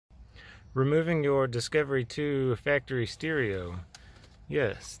Removing your Discovery II factory stereo.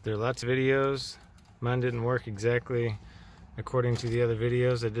 Yes, there are lots of videos. Mine didn't work exactly according to the other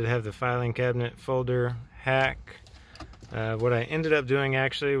videos. I did have the filing cabinet folder hack. What I ended up doing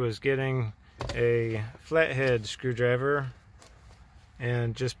actually was getting a flathead screwdriver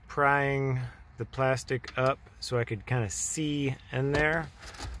and just prying the plastic up so I could kind of see in there,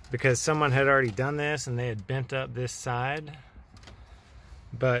 because someone had already done this and they had bent up this side.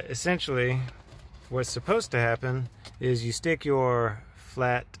 But essentially what's supposed to happen is you stick your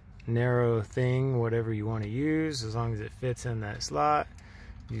flat narrow thing, whatever you want to use, as long as it fits in that slot,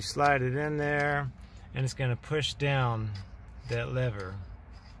 you slide it in there and it's going to push down that lever.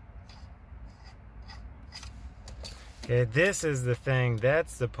 Okay, this is the thing,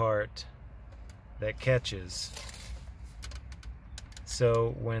 that's the part that catches.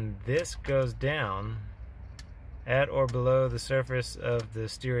 So when this goes down at or below the surface of the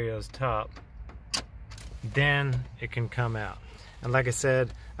stereo's top, then it can come out. And like I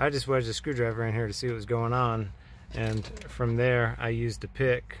said, I just wedged a screwdriver in here to see what was going on, and from there I used a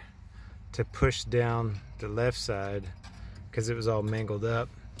pick to push down the left side because it was all mangled up,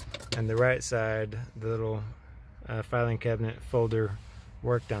 and the right side, the little filing cabinet folder,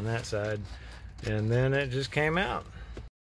 worked on that side, and then it just came out.